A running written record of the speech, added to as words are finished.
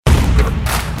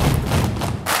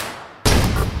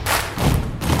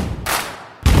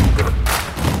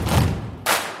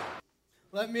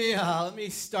Let me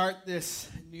start this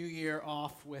new year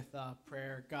off with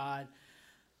prayer. God,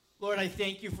 Lord, I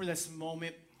thank you for this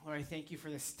moment. Lord, I thank you for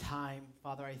this time.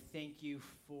 Father, I thank you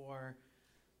for,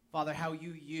 Father, how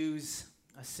you use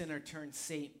a sinner turned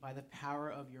saint by the power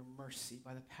of your mercy,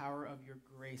 by the power of your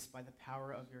grace, by the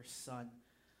power of your Son.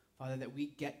 Father, that we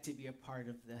get to be a part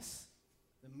of this,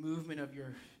 the movement of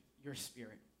your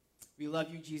Spirit. We love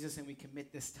you, Jesus, and we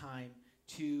commit this time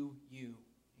to you.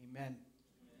 Amen.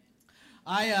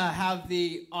 I have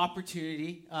the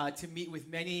opportunity to meet with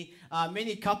many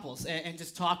couples and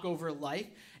just talk over life.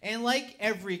 And like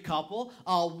every couple,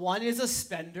 one is a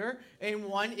spender and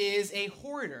one is a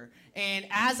hoarder. And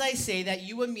as I say that,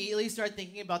 you immediately start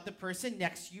thinking about the person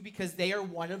next to you because they are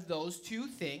one of those two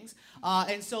things.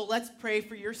 And so let's pray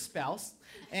for your spouse.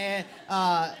 And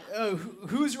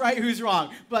who's right, who's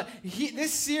wrong? But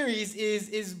this series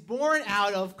is born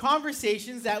out of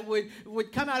conversations that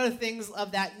would come out of things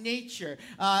of that nature.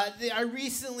 I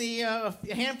recently, a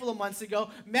handful of months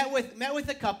ago, met with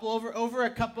a couple over a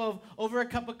cup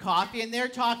of coffee, and they're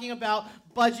talking about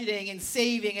budgeting and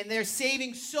saving, and they're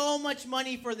saving so much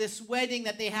money for this wedding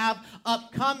that they have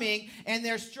upcoming, and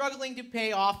they're struggling to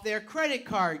pay off their credit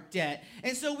card debt.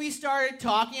 And so we started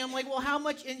talking. I'm like, well, how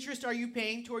much interest are you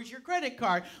paying towards your credit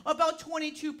card? About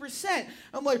 22%.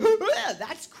 I'm like,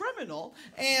 that's criminal.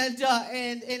 And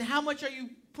how much are you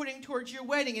putting towards your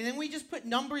wedding? And then we just put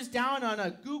numbers down on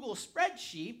a Google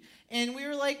spreadsheet, and we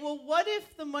were like, well, what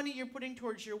if the money you're putting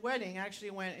towards your wedding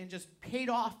actually went and just paid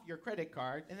off your credit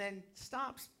card and then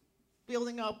stops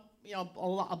building up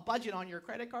a budget on your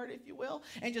credit card, if you will,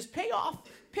 and just pay off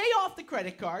the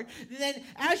credit card. Then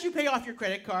as you pay off your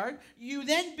credit card, you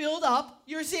then build up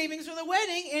your savings for the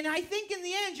wedding, and I think in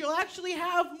the end you'll actually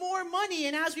have more money.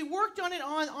 And as we worked on it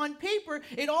on paper,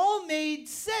 it all made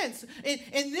sense.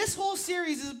 And this whole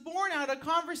series is born out of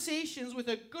conversations with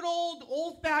a good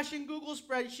old-fashioned Google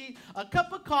spreadsheet, a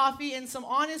cup of coffee, and some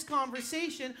honest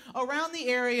conversation around the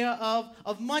area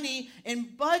of money and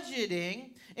budgeting.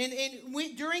 And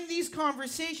during these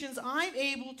conversations, I'm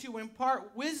able to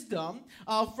impart wisdom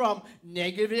from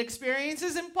negative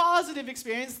experiences and positive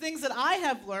experiences, things that I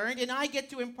have learned, and I get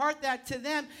to impart that to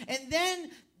them. And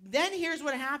then here's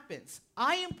what happens.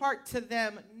 I impart to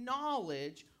them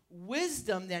knowledge.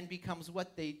 Wisdom then becomes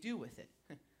what they do with it.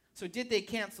 So did they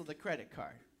cancel the credit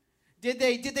card? Did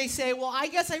they say, well, I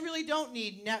guess I really don't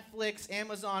need Netflix,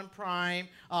 Amazon Prime,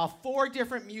 4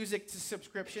 different music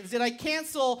subscriptions? Did I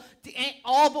cancel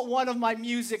all but one of my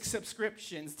music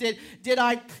subscriptions? Did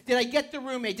I get the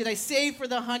roommate? Did I save for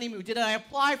the honeymoon? Did I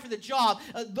apply for the job?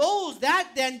 That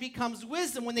then becomes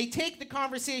wisdom when they take the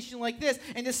conversation like this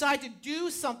and decide to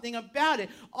do something about it.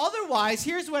 Otherwise,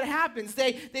 here's what happens.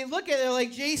 They look at it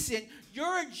like, Jason,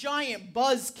 you're a giant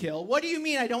buzzkill. What do you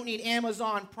mean I don't need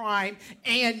Amazon Prime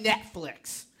and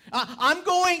Netflix? I'm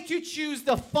going to choose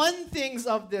the fun things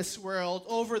of this world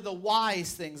over the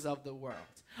wise things of the world.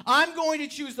 I'm going to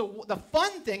choose the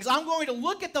fun things. I'm going to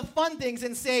look at the fun things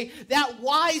and say, that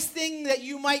wise thing that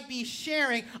you might be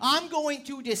sharing, I'm going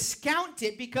to discount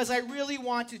it because I really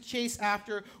want to chase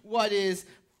after what is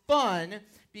fun.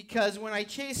 Because when I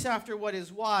chase after what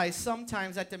is wise,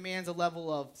 sometimes that demands a level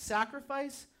of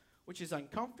sacrifice, which is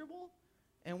uncomfortable.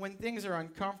 And when things are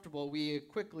uncomfortable, we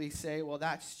quickly say, well,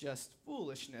 that's just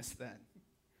foolishness then.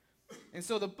 And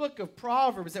so the book of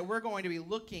Proverbs that we're going to be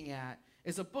looking at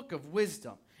is a book of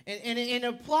wisdom. And it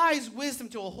applies wisdom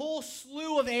to a whole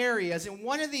slew of areas. And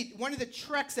one of the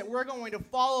treks that we're going to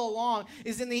follow along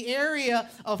is in the area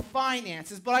of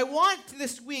finances. But I want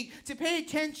this week to pay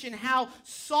attention how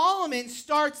Solomon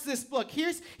starts this book.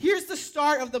 Here's the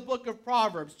start of the book of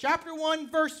Proverbs. Chapter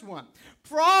 1, verse 1.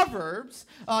 Proverbs,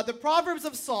 the Proverbs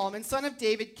of Solomon, son of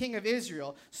David, king of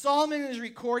Israel. Solomon is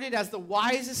recorded as the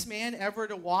wisest man ever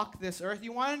to walk this earth.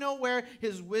 You want to know where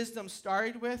his wisdom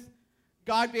started with?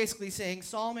 God basically saying,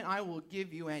 Solomon, I will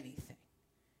give you anything.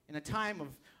 In a time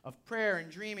of prayer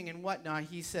and dreaming and whatnot,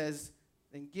 he says,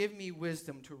 then give me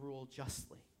wisdom to rule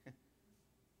justly.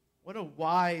 What a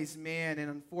wise man, and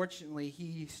unfortunately,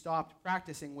 he stopped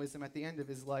practicing wisdom at the end of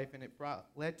his life, and it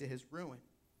led to his ruin.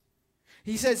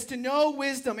 He says, to know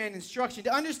wisdom and instruction,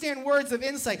 to understand words of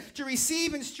insight, to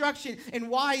receive instruction in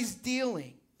wise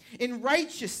dealing, in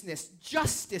righteousness,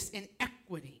 justice, and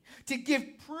equity, to give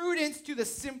prudence to the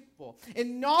simple,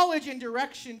 and knowledge and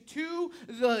direction to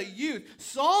the youth.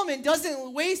 Solomon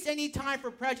doesn't waste any time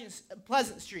for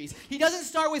pleasantries. He doesn't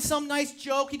start with some nice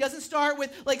joke. He doesn't start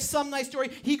with some nice story.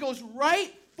 He goes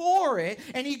right for it,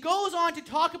 and he goes on to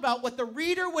talk about what the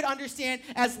reader would understand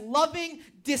as loving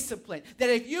discipline. That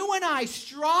if you and I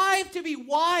strive to be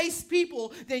wise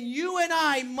people, then you and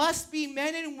I must be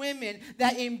men and women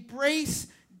that embrace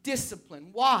discipline.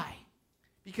 Why?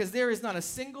 Because there is not a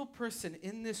single person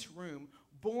in this room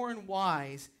born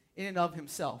wise in and of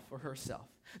himself or herself.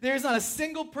 There is not a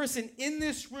single person in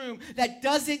this room that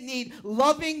doesn't need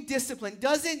loving discipline,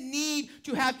 doesn't need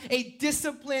to have a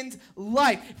disciplined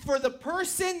life. For the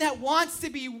person that wants to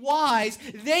be wise,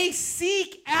 they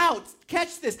seek out,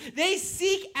 catch this, they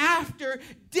seek after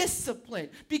discipline.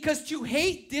 Because to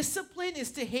hate discipline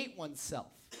is to hate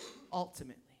oneself,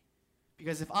 ultimately.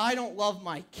 Because if I don't love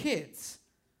my kids,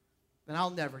 then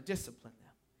I'll never discipline them.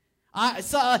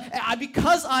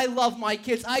 Because I love my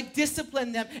kids, I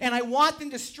discipline them, and I want them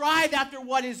to strive after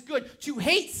what is good. To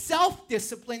hate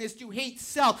self-discipline is to hate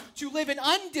self. To live an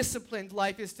undisciplined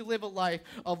life is to live a life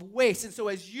of waste. And so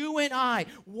as you and I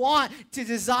want to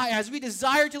desire, as we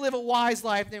desire to live a wise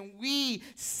life, then we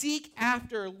seek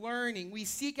after learning. We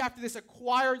seek after this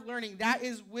acquired learning. That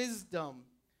is wisdom.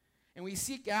 And we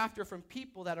seek after from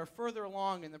people that are further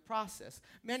along in the process.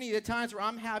 Many of the times where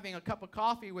I'm having a cup of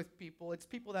coffee with people, it's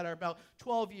people that are about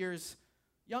 12 years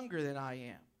younger than I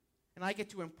am. And I get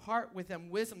to impart with them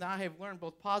wisdom that I have learned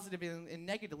both positively and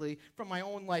negatively from my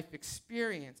own life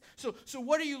experience. So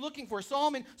what are you looking for?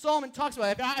 Solomon talks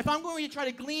about it. If I'm going to try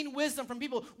to glean wisdom from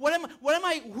people, who am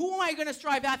I going to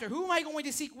strive after? Who am I going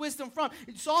to seek wisdom from?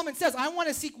 Solomon says, I want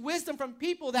to seek wisdom from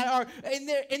people that are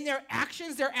in their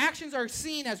actions are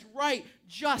seen as right,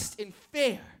 just, and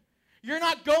fair. You're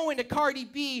not going to Cardi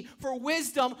B for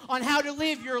wisdom on how to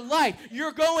live your life.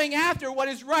 You're going after what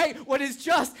is right, what is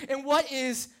just, and what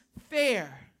is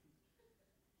fair.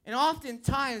 And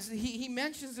oftentimes, he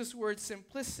mentions this word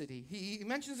simplicity. He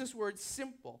mentions this word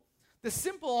simple. The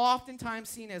simple oftentimes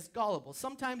seen as gullible.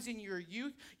 Sometimes in your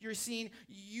youth, you're seen,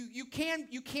 you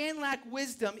can lack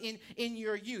wisdom in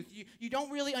your youth. You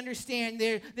don't really understand.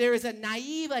 There is a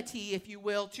naivety, if you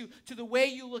will, to the way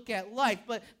you look at life.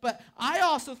 But I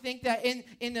also think that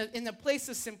in the place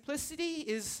of simplicity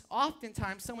is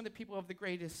oftentimes some of the people of the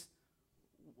greatest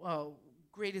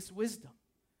wisdom.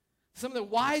 Some of the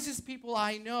wisest people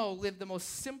I know live the most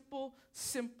simple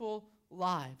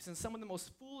lives. And some of the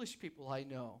most foolish people I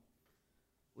know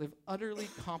live utterly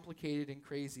complicated and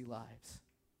crazy lives.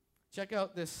 Check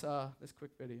out this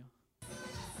quick video.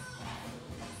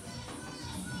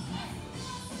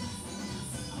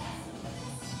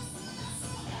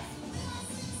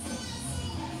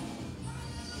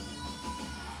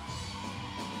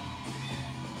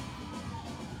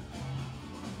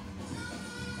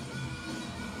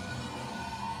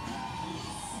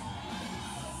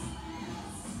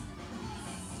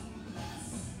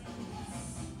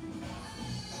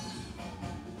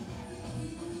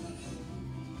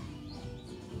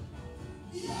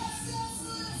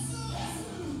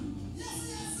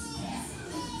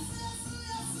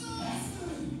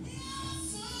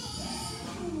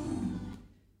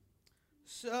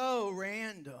 So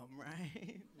random,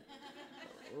 right?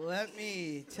 Let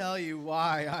me tell you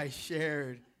why I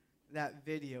shared that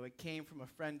video. It came from a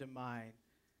friend of mine,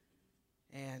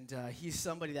 and he's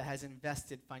somebody that has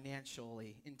invested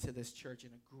financially into this church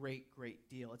in a great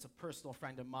deal. It's a personal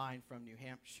friend of mine from New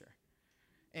Hampshire.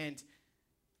 And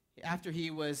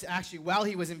while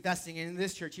he was investing in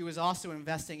this church, he was also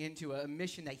investing into a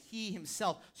mission that he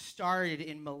himself started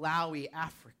in Malawi,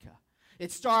 Africa.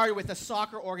 It started with a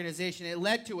soccer organization. It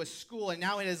led to a school, and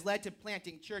now it has led to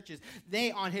planting churches.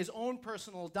 They, on his own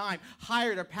personal dime,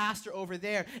 hired a pastor over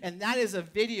there, and that is a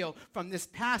video from this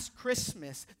past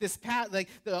Christmas,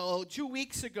 2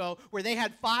 weeks ago, where they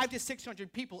had 500 to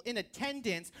 600 people in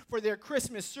attendance for their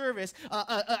Christmas service.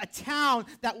 A town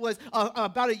that was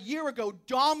about a year ago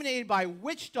dominated by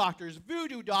witch doctors,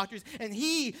 voodoo doctors, and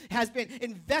he has been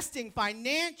investing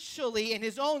financially in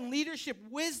his own leadership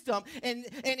wisdom, and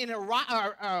in a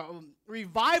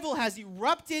revival has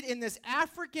erupted in this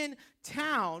African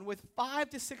town with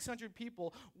 500 to 600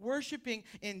 people worshiping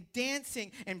and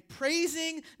dancing and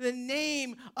praising the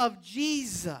name of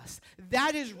Jesus.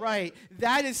 That is right,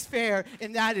 that is fair,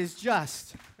 and that is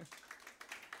just.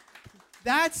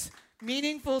 That's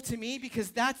meaningful to me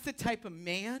because that's the type of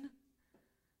man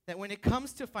that when it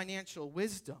comes to financial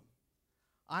wisdom,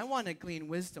 I want to glean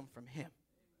wisdom from him.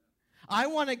 I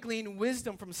want to glean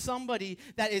wisdom from somebody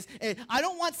that is, I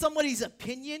don't want somebody's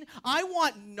opinion. I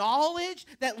want knowledge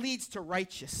that leads to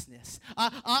righteousness.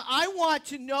 I want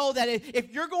to know that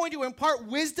if you're going to impart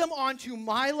wisdom onto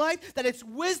my life, that it's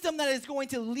wisdom that is going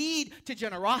to lead to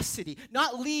generosity,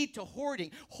 not lead to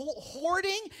hoarding.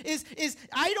 Hoarding is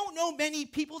I don't know many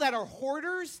people that are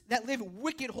hoarders that live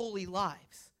wicked holy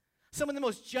lives. Some of the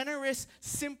most generous,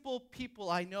 simple people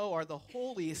I know are the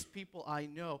holiest people I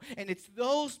know. And it's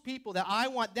those people that I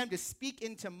want them to speak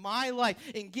into my life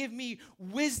and give me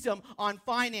wisdom on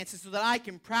finances so that I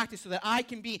can practice, so that I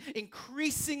can be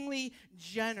increasingly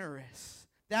generous.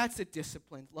 That's a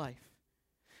disciplined life.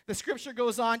 The scripture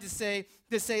goes on to say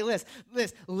this,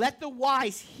 let the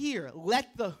wise hear.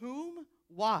 Let the whom?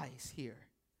 Wise hear.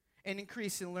 And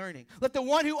increase in learning. Let the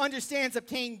one who understands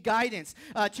obtain guidance.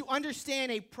 To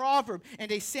understand a proverb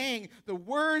and a saying, the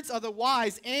words of the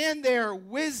wise and their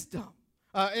wisdom.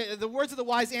 The words of the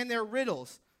wise and their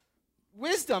riddles.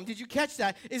 Wisdom, did you catch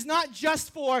that? Is not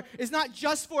just for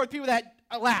people that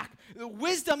lack.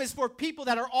 Wisdom is for people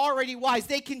that are already wise.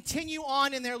 They continue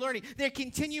on in their learning. They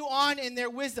continue on in their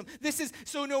wisdom.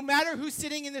 So no matter who's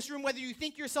sitting in this room, whether you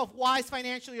think yourself wise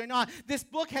financially or not, this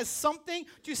book has something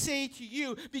to say to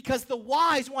you because the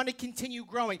wise want to continue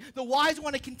growing. The wise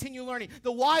want to continue learning.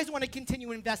 The wise want to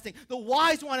continue investing. The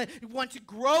wise want to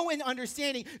grow in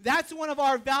understanding. That's one of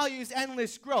our values,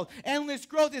 endless growth. Endless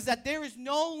growth is that there is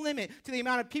no limit to the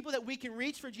amount of people that we can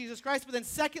reach for Jesus Christ. But then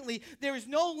secondly, there is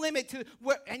no limit to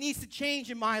what needs to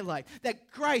change in my life.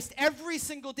 That Christ every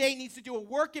single day needs to do a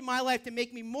work in my life to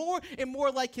make me more and more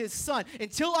like his son.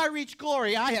 Until I reach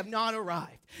glory, I have not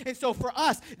arrived. And so for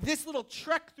us, this little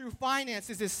trek through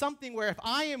finances is something where if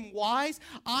I am wise,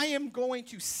 I am going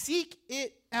to seek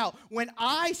it out. When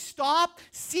I stop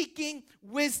seeking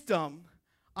wisdom,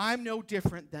 I'm no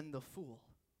different than the fool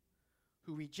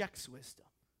who rejects wisdom.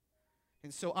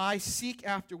 And so I seek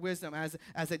after wisdom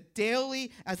as a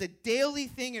daily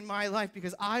thing in my life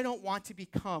because I don't want to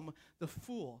become the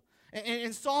fool.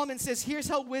 And Solomon says, here's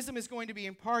how wisdom is going to be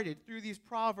imparted through these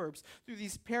proverbs, through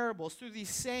these parables, through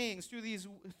these sayings, through these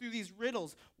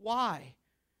riddles. Why?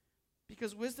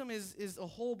 Because wisdom is a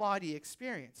whole body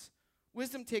experience.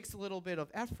 Wisdom takes a little bit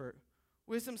of effort.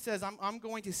 Wisdom says, I'm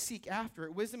going to seek after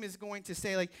it. Wisdom is going to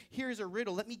say, like, here's a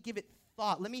riddle. Let me give it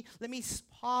thought. Let me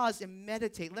pause and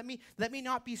meditate. Let me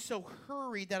not be so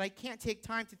hurried that I can't take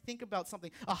time to think about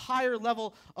something. A higher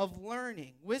level of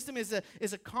learning. Wisdom is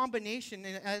a combination,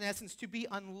 in essence, to be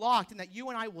unlocked, and that you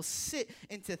and I will sit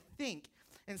and to think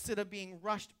instead of being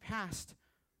rushed past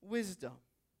wisdom.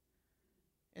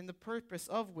 And the purpose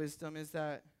of wisdom is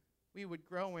that we would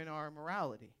grow in our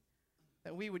morality.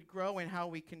 That we would grow in how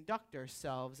we conduct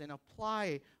ourselves and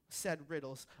apply said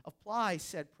riddles, apply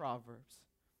said proverbs.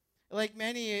 Like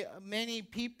many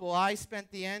people, I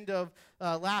spent the end of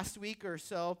last week or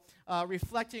so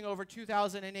reflecting over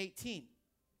 2018.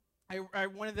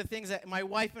 One of the things that my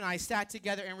wife and I sat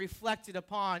together and reflected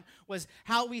upon was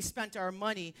how we spent our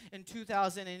money in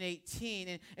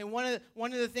 2018. And one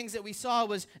of the things that we saw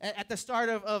was at the start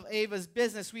of Ava's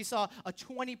business, we saw a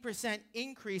 20%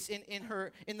 increase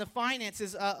in the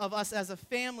finances of us as a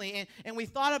family. And we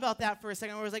thought about that for a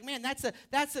second. We was like, man, that's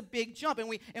a big jump.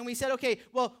 And we said, okay,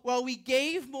 well, we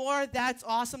gave more. That's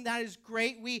awesome. That is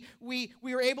great. We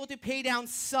were able to pay down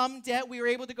some debt. We were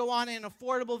able to go on an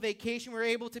affordable vacation. We were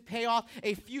able to pay off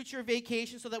a future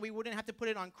vacation so that we wouldn't have to put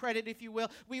it on credit, if you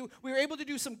will. We were able to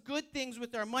do some good things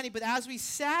with our money, but as we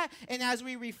sat and as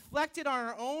we reflected on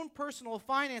our own personal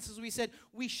finances, we said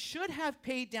we should have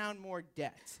paid down more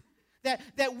debt.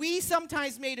 That we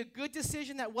sometimes made a good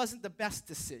decision that wasn't the best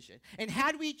decision. And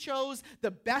had we chose the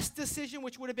best decision,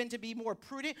 which would have been to be more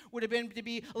prudent, would have been to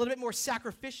be a little bit more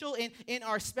sacrificial in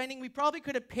our spending, we probably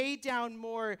could have paid down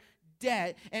more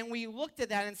debt. And we looked at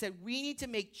that and said, we need to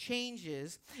make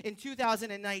changes in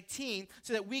 2019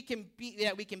 so that we can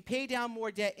pay down more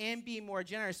debt and be more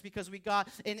generous, because we got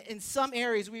in some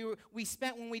areas we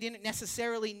spent when we didn't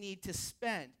necessarily need to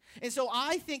spend. And so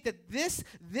I think that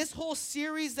this whole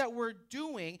series that we're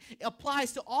doing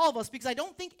applies to all of us, because I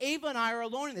don't think Ava and I are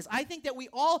alone in this. I think that we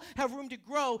all have room to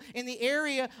grow in the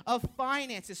area of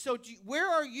finances. So where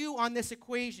are you on this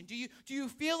equation? Do you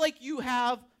feel like you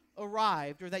have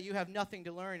arrived, or that you have nothing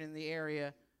to learn in the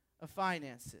area of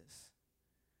finances?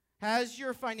 Has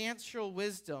your financial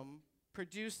wisdom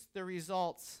produced the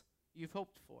results you've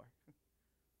hoped for?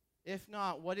 If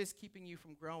not, what is keeping you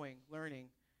from growing, learning,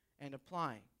 and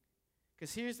applying?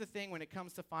 Because here's the thing when it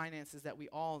comes to finances that we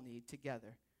all need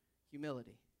together: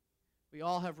 humility. We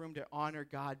all have room to honor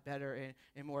God better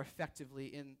and more effectively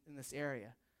in this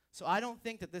area. So I don't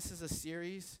think that this is a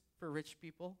series for rich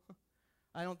people.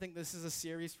 I don't think this is a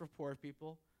series for poor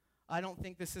people. I don't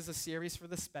think this is a series for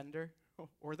the spender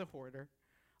or the hoarder.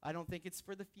 I don't think it's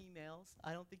for the females.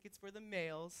 I don't think it's for the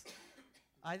males.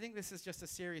 I think this is just a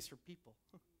series for people.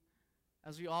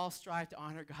 as we all strive to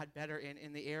honor God better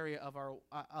in the area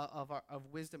of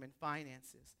wisdom and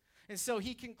finances. And so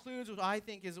he concludes what I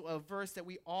think is a verse that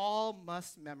we all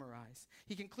must memorize.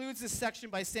 He concludes this section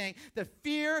by saying, the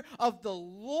fear of the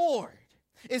Lord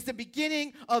is the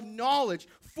beginning of knowledge.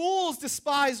 Fools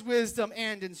despise wisdom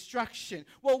and instruction.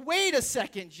 Well, wait a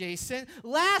second, Jason.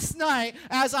 Last night,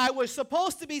 as I was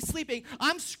supposed to be sleeping,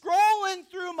 I'm scrolling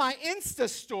through my Insta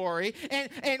story,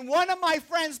 and one of my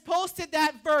friends posted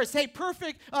that verse. Hey,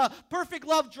 perfect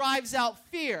love drives out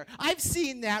fear. I've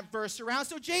seen that verse around.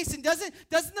 So, Jason, doesn't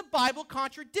the Bible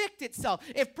contradict itself?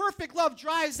 If perfect love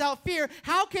drives out fear,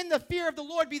 how can the fear of the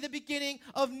Lord be the beginning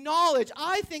of knowledge?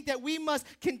 I think that we must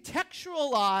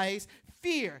contextualize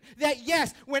fear. That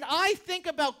yes, when I think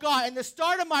about God and the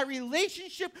start of my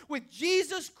relationship with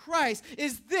Jesus Christ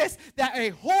is this, that a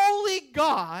holy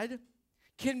God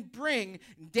can bring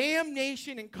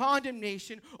damnation and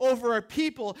condemnation over a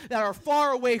people that are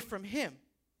far away from him.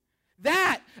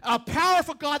 That a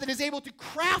powerful God that is able to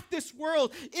craft this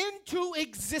world into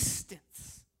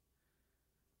existence.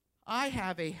 I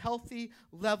have a healthy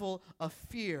level of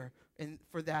fear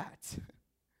for that.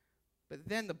 But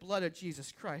then the blood of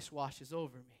Jesus Christ washes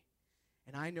over me,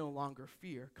 and I no longer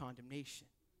fear condemnation.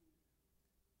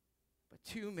 But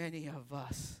too many of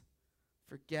us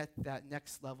forget that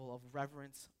next level of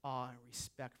reverence, awe, and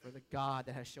respect for the God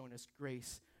that has shown us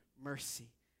grace, mercy,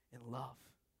 and love.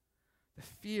 The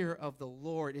fear of the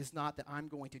Lord is not that I'm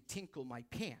going to tinkle my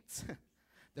pants.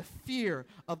 The fear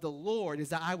of the Lord is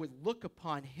that I would look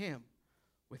upon him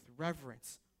with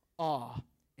reverence, awe,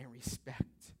 and respect.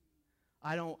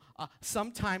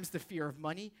 Sometimes the fear of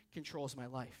money controls my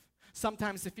life.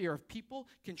 Sometimes the fear of people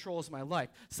controls my life.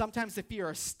 Sometimes the fear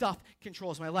of stuff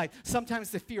controls my life.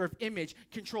 Sometimes the fear of image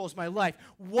controls my life.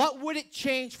 What would it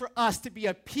change for us to be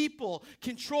a people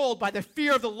controlled by the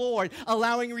fear of the Lord,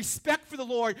 allowing respect for the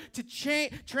Lord to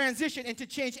transition and to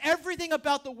change everything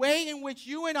about the way in which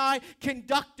you and I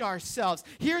conduct ourselves?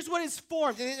 Here's what is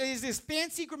formed. It is this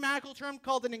fancy grammatical term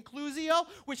called an inclusio,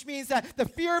 which means that the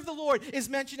fear of the Lord is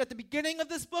mentioned at the beginning of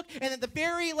this book and at the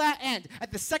very end,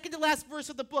 at the second to last verse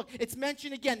of the book. It's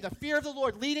mentioned again, the fear of the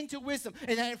Lord leading to wisdom.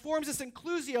 And then it forms this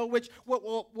inclusio, which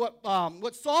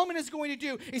what Solomon is going to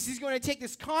do is he's going to take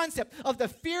this concept of the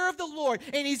fear of the Lord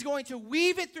and he's going to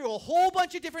weave it through a whole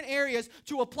bunch of different areas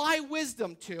to apply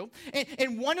wisdom to.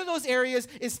 And one of those areas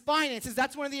is finances.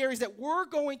 That's one of the areas that we're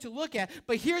going to look at.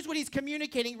 But here's what he's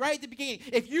communicating right at the beginning.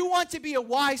 If you want to be a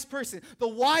wise person, the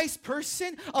wise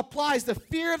person applies the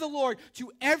fear of the Lord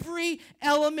to every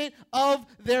element of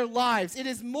their lives. It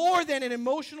is more than an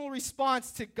emotional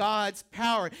response to God's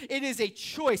power. It is a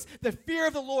choice. The fear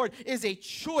of the Lord is a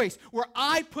choice where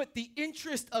I put the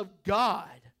interest of God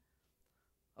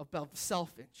above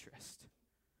self-interest,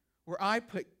 where I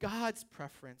put God's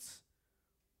preference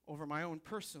over my own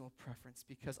personal preference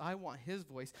because I want his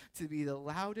voice to be the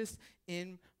loudest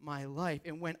in my life.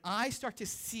 And when I start to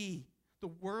see the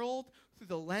world through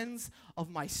the lens of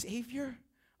my Savior,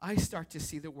 I start to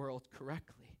see the world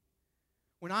correctly.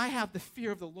 When I have the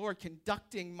fear of the Lord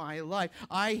conducting my life,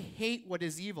 I hate what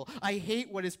is evil. I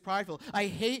hate what is prideful. I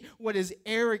hate what is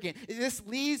arrogant. This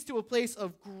leads to a place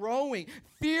of growing.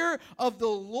 Fear of the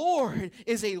Lord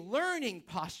is a learning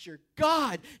posture.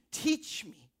 God, teach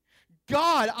me.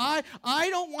 God, I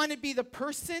don't want to be the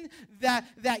person that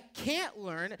can't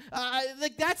learn.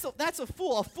 That's a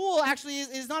fool. A fool actually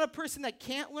is not a person that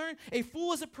can't learn. A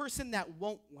fool is a person that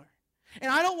won't learn. And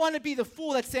I don't want to be the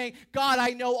fool that's saying, God,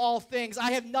 I know all things.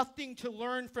 I have nothing to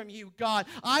learn from you, God.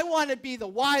 I want to be the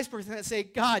wise person that say,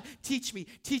 God, teach me,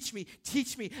 teach me,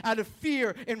 teach me out of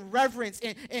fear and reverence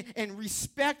and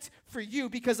respect for you,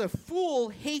 because a fool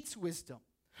hates wisdom.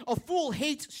 A fool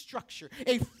hates structure.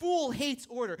 A fool hates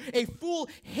order. A fool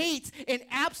hates an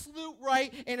absolute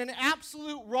right and an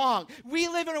absolute wrong. We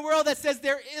live in a world that says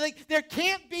there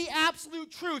can't be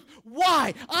absolute truth.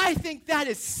 Why? I think that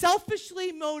is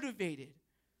selfishly motivated.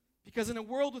 Because in a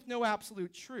world with no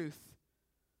absolute truth,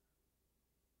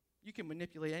 you can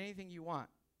manipulate anything you want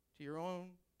to your own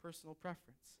personal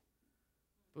preference.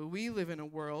 But we live in a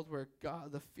world where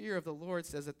God, the fear of the Lord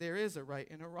says that there is a right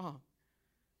and a wrong.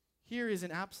 Here is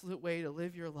an absolute way to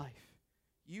live your life.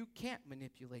 You can't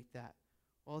manipulate that.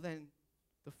 Well, then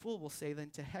the fool will say, then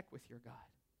to heck with your God.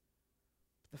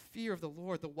 The fear of the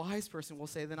Lord, the wise person will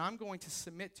say, then I'm going to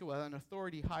submit to an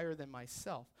authority higher than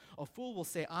myself. A fool will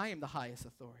say, I am the highest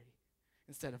authority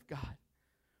instead of God.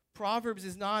 Proverbs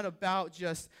is not about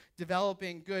just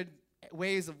developing good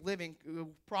ways of living.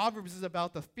 Proverbs is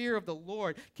about the fear of the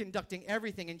Lord conducting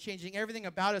everything and changing everything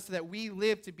about us so that we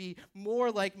live to be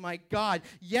more like my God.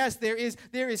 Yes, there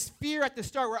is fear at the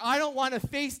start where I don't want to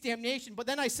face damnation, but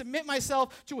then I submit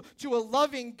myself to a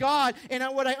loving God, and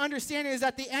what I understand is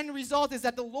that the end result is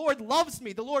that the Lord loves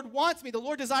me, the Lord wants me, the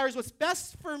Lord desires what's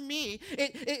best for me.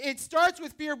 It starts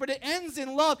with fear, but it ends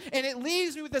in love, and it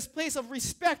leaves me with this place of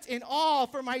respect and awe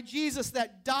for my Jesus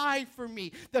that died for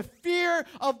me. The fear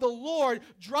of the Lord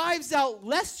drives out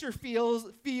lesser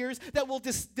fears that will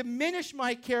diminish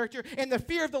my character, and the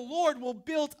fear of the Lord will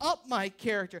build up my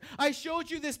character. I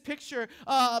showed you this picture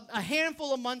a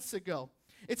handful of months ago.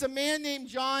 It's a man named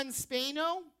John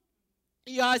Spano.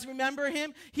 You guys remember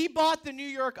him? He bought the New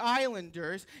York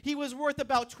Islanders. He was worth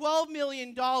about $12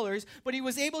 million, but he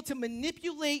was able to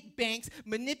manipulate banks,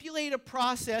 manipulate a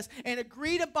process, and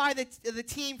agree to buy the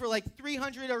team for like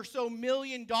 $300 or so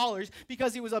million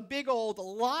because he was a big old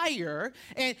liar.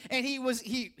 And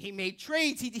he made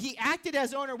trades. He acted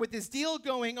as owner with this deal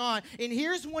going on. And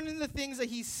here's one of the things that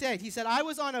he said. He said, I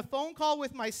was on a phone call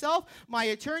with myself, my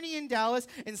attorney in Dallas,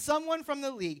 and someone from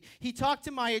the league. He talked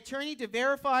to my attorney to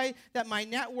verify that my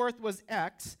net worth was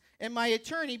X, and my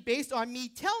attorney, based on me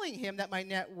telling him that my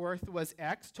net worth was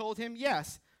X, told him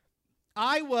yes.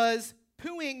 I was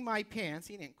pooing my pants.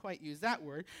 He didn't quite use that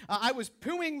word. I was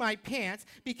pooing my pants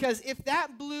because if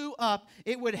that blew up,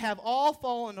 it would have all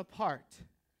fallen apart.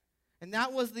 And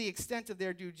that was the extent of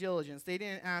their due diligence. They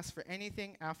didn't ask for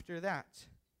anything after that.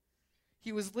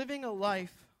 He was living a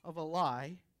life of a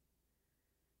lie,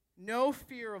 no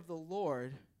fear of the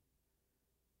Lord.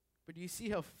 But do you see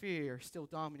how fear still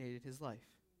dominated his life?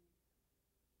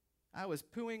 I was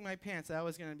pooing my pants that I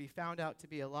was going to be found out to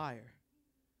be a liar.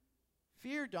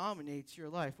 Fear dominates your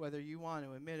life, whether you want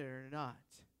to admit it or not.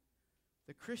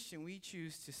 The Christian, we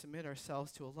choose to submit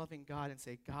ourselves to a loving God and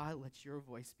say, God, let your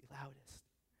voice be loudest.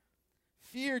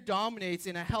 Fear dominates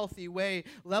in a healthy way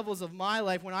levels of my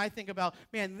life when I think about,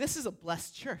 man, this is a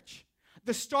blessed church.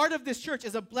 The start of this church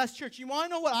is a blessed church. You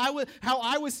want to know how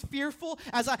I was fearful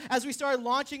as we started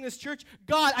launching this church?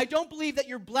 God, I don't believe that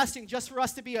you're blessing just for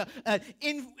us to be an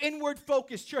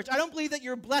inward-focused church. I don't believe that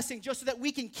you're blessing just so that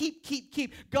we can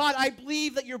keep. God, I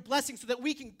believe that you're blessing so that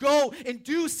we can go and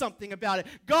do something about it.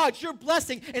 God, you're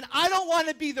blessing, and I don't want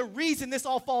to be the reason this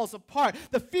all falls apart.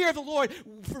 The fear of the Lord,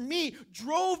 for me,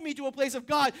 drove me to a place of,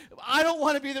 God, I don't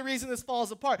want to be the reason this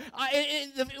falls apart.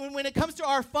 When it comes to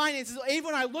our finances, even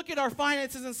when I look at our finances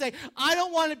and say, I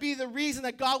don't want to be the reason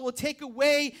that God will take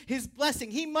away his blessing.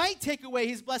 He might take away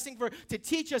his blessing to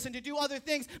teach us and to do other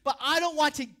things, but I don't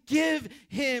want to give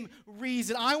him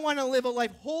reason. I want to live a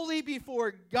life holy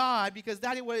before God because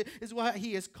that is what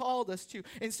he has called us to.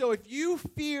 And so if you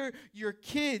fear your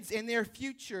kids and their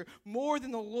future more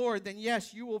than the Lord, then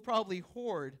yes, you will probably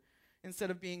hoard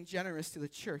instead of being generous to the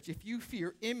church. If you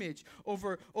fear image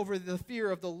over the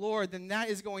fear of the Lord, then that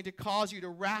is going to cause you to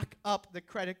rack up the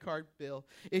credit card bill.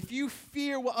 If you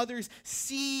fear what others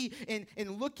see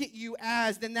and look at you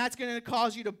as, then that's going to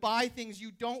cause you to buy things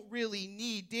you don't really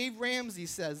need. Dave Ramsey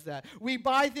says that. We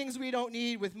buy things we don't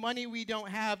need with money we don't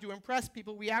have to impress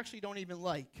people we actually don't even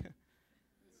like.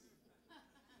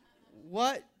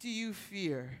 What do you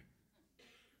fear?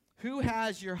 Who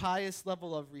has your highest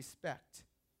level of respect?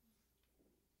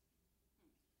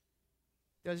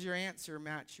 Does your answer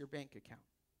match your bank account?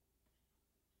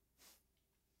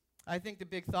 I think the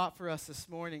big thought for us this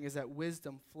morning is that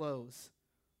wisdom flows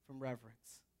from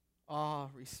reverence, awe,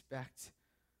 respect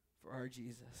for our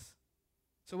Jesus.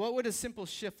 So what would a simple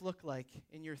shift look like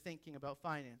in your thinking about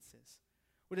finances?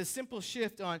 Would a simple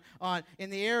shift in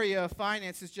the area of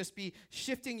finances just be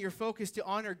shifting your focus to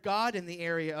honor God in the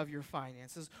area of your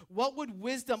finances? What would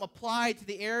wisdom applied to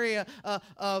the area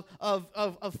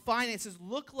of finances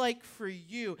look like for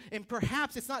you? And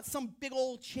perhaps it's not some big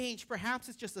old change. Perhaps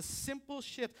it's just a simple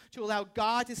shift to allow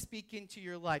God to speak into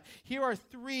your life. Here are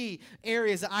 3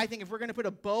 areas that I think if we're going to put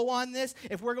a bow on this,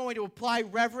 if we're going to apply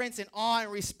reverence and awe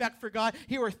and respect for God,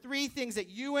 here are 3 things that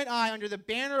you and I, under the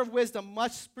banner of wisdom,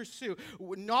 must pursue.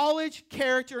 Knowledge,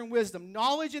 character, and wisdom.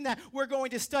 Knowledge in that we're going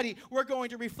to study, we're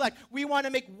going to reflect. We want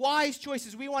to make wise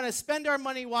choices. We want to spend our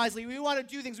money wisely. We want to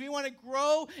do things. We want to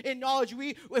grow in knowledge.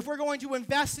 If we're going to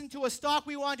invest into a stock,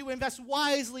 we want to invest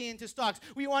wisely into stocks.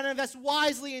 We want to invest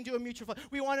wisely into a mutual fund.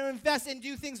 We want to invest and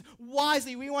do things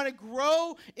wisely. We want to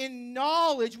grow in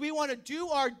knowledge. We want to do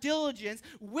our diligence.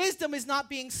 Wisdom is not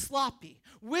being sloppy.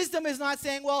 Wisdom is not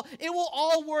saying, well, it will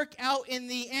all work out in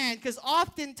the end, because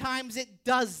oftentimes it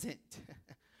doesn't.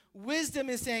 Wisdom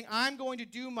is saying, I'm going to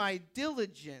do my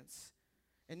diligence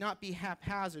and not be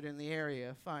haphazard in the area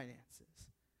of finances.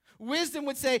 Wisdom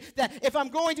would say that if I'm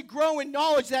going to grow in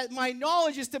knowledge, that my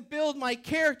knowledge is to build my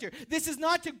character. This is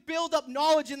not to build up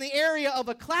knowledge in the area of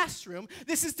a classroom.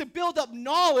 This is to build up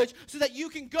knowledge so that you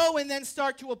can go and then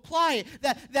start to apply it.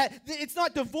 That it's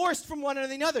not divorced from one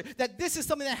another. That this is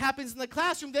something that happens in the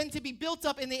classroom, then to be built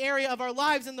up in the area of our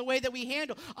lives and the way that we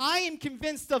handle. I am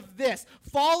convinced of this.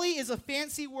 Folly is a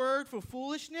fancy word for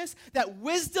foolishness. That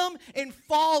wisdom and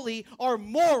folly are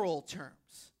moral terms.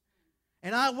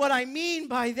 And what I mean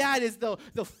by that is the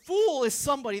fool is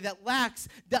somebody that lacks,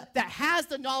 that has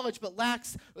the knowledge but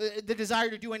lacks the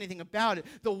desire to do anything about it.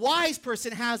 The wise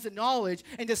person has the knowledge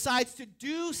and decides to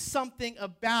do something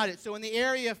about it. So in the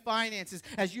area of finances,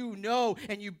 as you know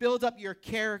and you build up your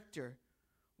character,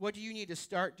 what do you need to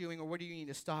start doing or what do you need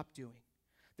to stop doing?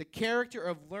 The character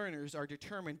of learners are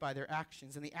determined by their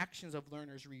actions, and the actions of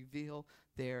learners reveal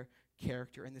their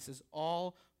character. And this is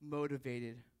all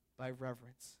motivated by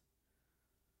reverence.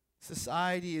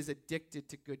 Society is addicted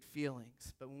to good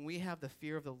feelings, but when we have the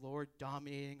fear of the Lord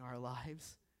dominating our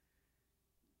lives,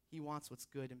 He wants what's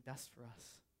good and best for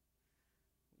us.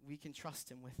 We can trust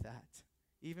Him with that,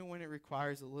 even when it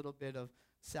requires a little bit of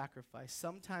sacrifice.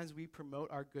 Sometimes we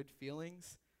promote our good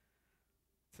feelings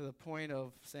to the point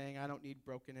of saying, I don't need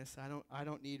brokenness, I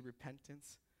don't need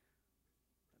repentance.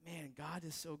 But man, God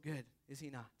is so good, is He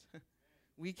not?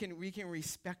 We can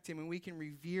respect Him, and we can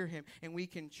revere Him, and we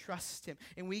can trust Him,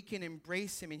 and we can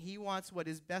embrace Him, and He wants what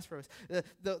is best for us.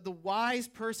 The wise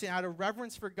person, out of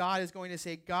reverence for God, is going to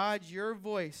say, God, your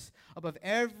voice above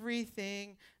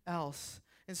everything else.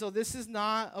 And so this is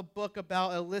not a book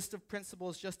about a list of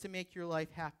principles just to make your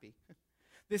life happy.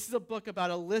 This is a book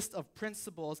about a list of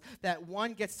principles that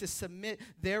one gets to submit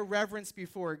their reverence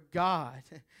before God,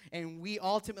 and we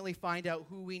ultimately find out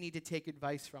who we need to take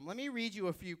advice from. Let me read you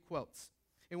a few quotes.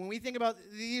 And when we think about,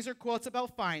 these are quotes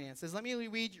about finances, let me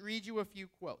read you a few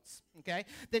quotes, okay?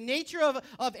 The nature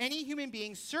of any human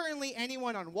being, certainly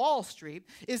anyone on Wall Street,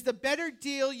 is the better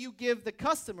deal you give the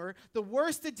customer, the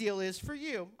worse the deal is for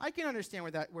you. I can understand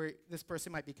where this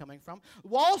person might be coming from.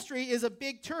 Wall Street is a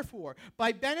big turf war.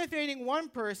 By benefiting one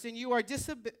person, you are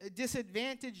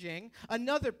disadvantaging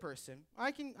another person.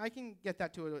 I can get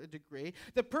that to a degree.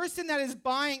 The person that is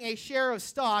buying a share of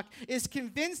stock is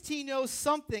convinced he knows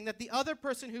something that the other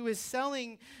person who is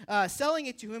selling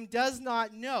it to him does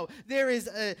not know. There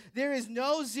is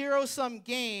no zero-sum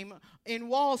game in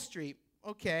Wall Street.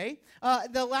 Okay.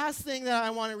 The last thing that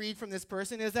I want to read from this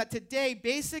person is that today,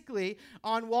 basically,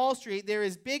 on Wall Street, there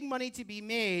is big money to be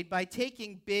made by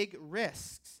taking big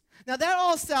risks. Now, that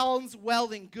all sounds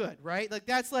well and good, right? Like,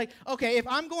 that's like, okay, if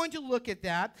I'm going to look at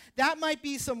that, that might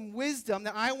be some wisdom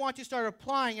that I want to start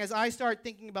applying as I start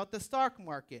thinking about the stock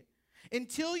market.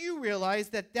 Until you realize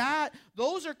that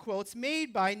those are quotes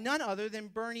made by none other than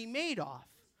Bernie Madoff,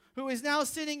 who is now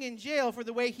sitting in jail for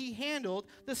the way he handled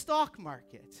the stock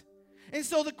market. And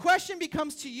so the question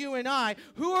becomes to you and I,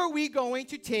 who are we going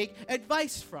to take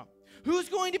advice from? Who's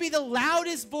going to be the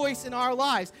loudest voice in our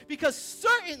lives? Because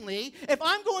certainly, if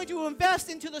I'm going to invest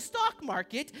into the stock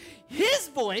market, his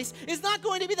voice is not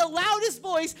going to be the loudest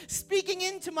voice speaking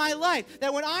into my life.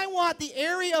 That when I want the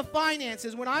area of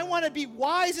finances, when I want to be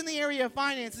wise in the area of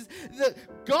finances,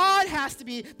 God has to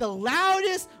be the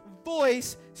loudest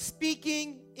voice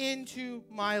speaking into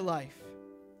my life.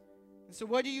 And so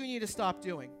what do you need to stop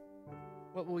doing?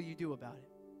 What will you do about it?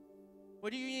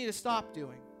 What do you need to stop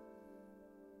doing?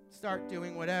 Start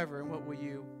doing whatever, and what will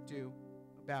you do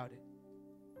about it?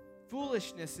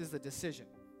 Foolishness is a decision.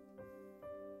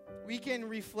 We can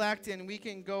reflect and we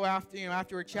can go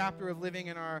after a chapter of living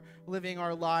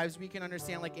our lives. We can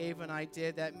understand, like Ava and I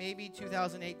did, that maybe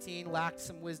 2018 lacked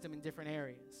some wisdom in different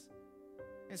areas.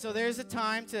 And so there's a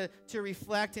time to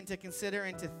reflect and to consider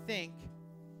and to think.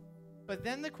 But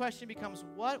then the question becomes,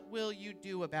 what will you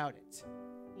do about it?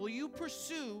 Will you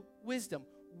pursue wisdom?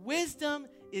 Wisdom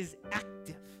is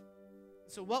active.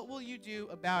 So what will you do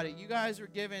about it? You guys were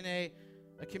given a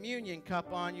communion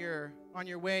cup on your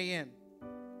way in.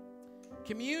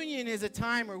 Communion is a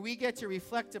time where we get to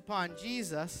reflect upon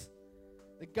Jesus,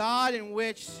 the God in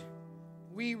which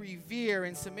we revere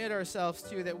and submit ourselves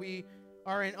to, that we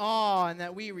are in awe and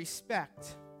that we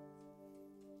respect.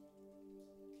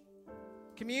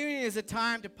 Communion is a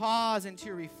time to pause and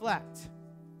to reflect.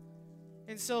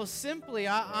 And so simply,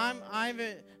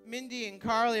 Mindy and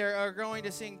Carly are going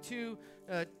to sing two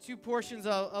portions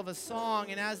of a song,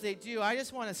 and as they do, I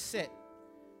just want to sit,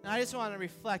 and I just want to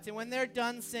reflect. And when they're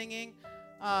done singing,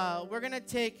 we're going to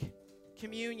take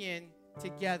communion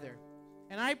together.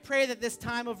 And I pray that this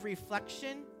time of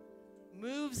reflection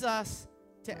moves us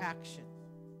to action.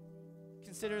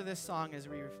 Consider this song as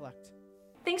we reflect.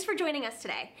 Thanks for joining us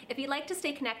today. If you'd like to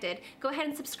stay connected, go ahead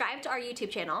and subscribe to our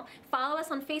YouTube channel, follow us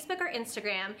on Facebook or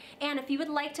Instagram, and if you would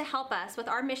like to help us with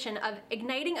our mission of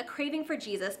igniting a craving for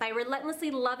Jesus by relentlessly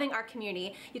loving our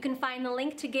community, you can find the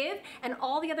link to give and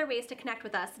all the other ways to connect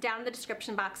with us down in the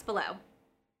description box below.